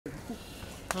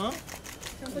हाँ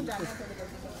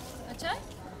अच्छा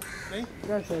नहीं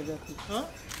हाँ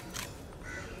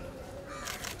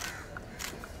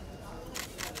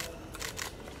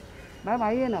मैम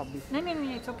आइए ना अभी।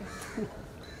 नहीं it's okay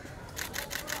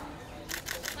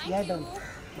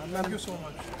thank you so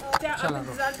much क्या आप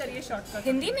इंतजार करिए शॉर्टकट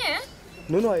हिंदी में है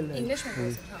No, I'll इंग्लिश में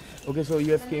बोल सकते हैं Okay, so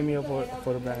you have came here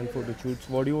for a brand photo shoots.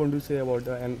 What do you want to say about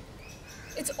the and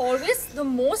It's always the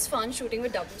most fun shooting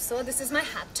with Daboo sir. This is my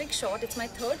hat-trick shot. It's my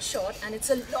third shot and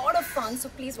it's a lot of fun. So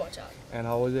please watch out.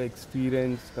 how was the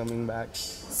experience coming back?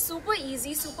 Super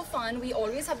easy, super fun. We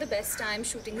always have the best time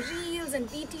shooting reels and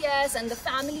BTS and the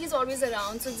family is always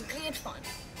around. So it's great fun.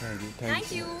 Thank you.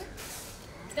 Thank you.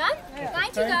 Done?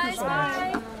 Thank you guys.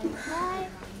 Bye. Bye.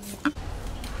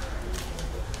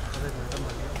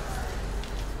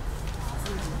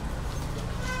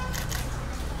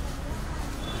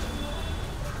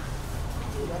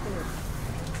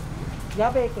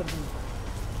 यहाँ पे एक कर दूँ।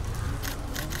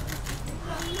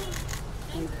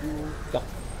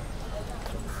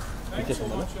 Thank you so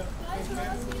much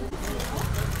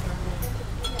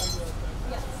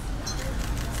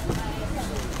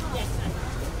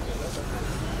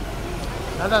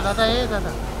दादा ये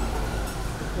दादा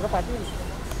थोड़ा party है।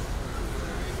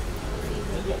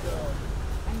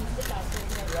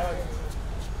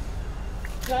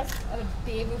 Just a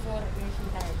day before we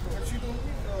shoot that. she told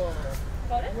me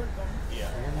Got it?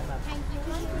 Thank you.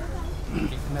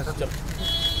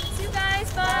 See you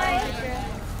guys. Bye.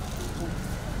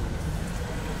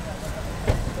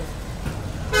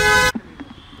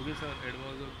 Okay, sir. It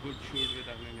was a good shoot with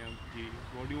Ananya.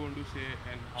 What do you want to say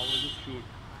and how was the shoot?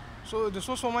 So this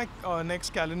was for my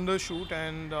next calendar shoot,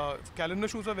 and calendar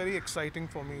shoots are very exciting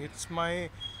for me. It's my,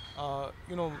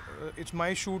 it's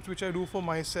my shoots which I do for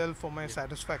myself, for my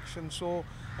satisfaction. So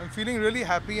I'm feeling really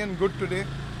happy and good today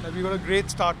that we got a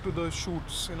great start to the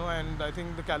shoots, and I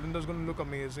think the calendar is going to look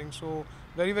amazing. So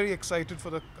very excited for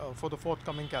the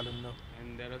forthcoming calendar.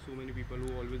 And there are so many people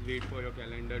who always wait for your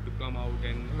calendar to come out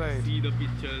and Right. see the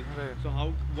pictures. Right. So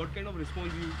what kind of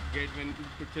response you get when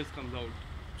pictures comes out?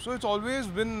 So it's always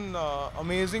been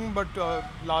amazing, but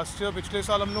last year, पिछले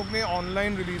साल हम लोग ने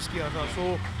online release किया था. So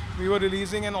we were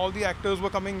releasing and all the actors were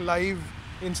coming live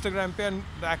Instagram पे and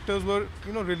the actors were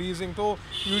releasing. तो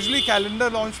usually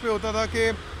calendar launch पे होता था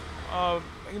कि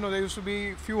there used to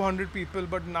be few hundred people,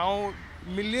 but now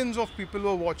millions of people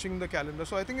were watching the calendar.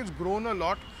 So I think it's grown a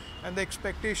lot and the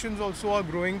expectations also are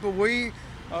growing. तो वही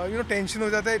tension हो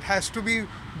जाता है. It has to be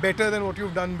better than what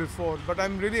you've done before. But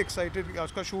I'm really excited.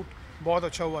 उसका shoot बहुत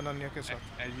अच्छा हुआ अनन्या के साथ.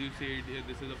 As you said,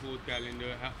 this is the fourth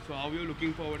calendar. So how you're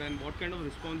looking forward and what kind of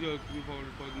response you're looking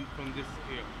forward from this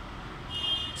year?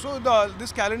 So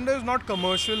this calendar is not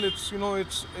commercial. It's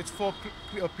it's for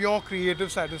pure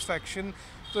creative satisfaction.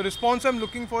 The response I'm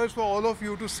looking for is for all of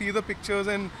you to see the pictures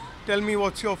and tell me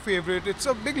what's your favorite. It's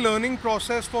a big learning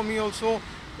process for me also.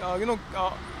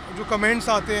 जो comments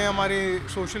आते हैं हमारे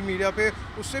social media पे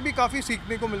उससे भी काफ़ी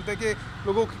सीखने को मिलता है कि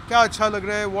लोगों को क्या अच्छा लग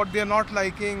रहा है, what they are not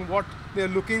liking, what they are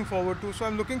looking forward to. So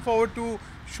I am looking forward to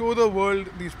show the world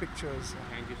these pictures.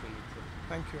 Thank you so much, sir.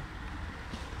 Thank you.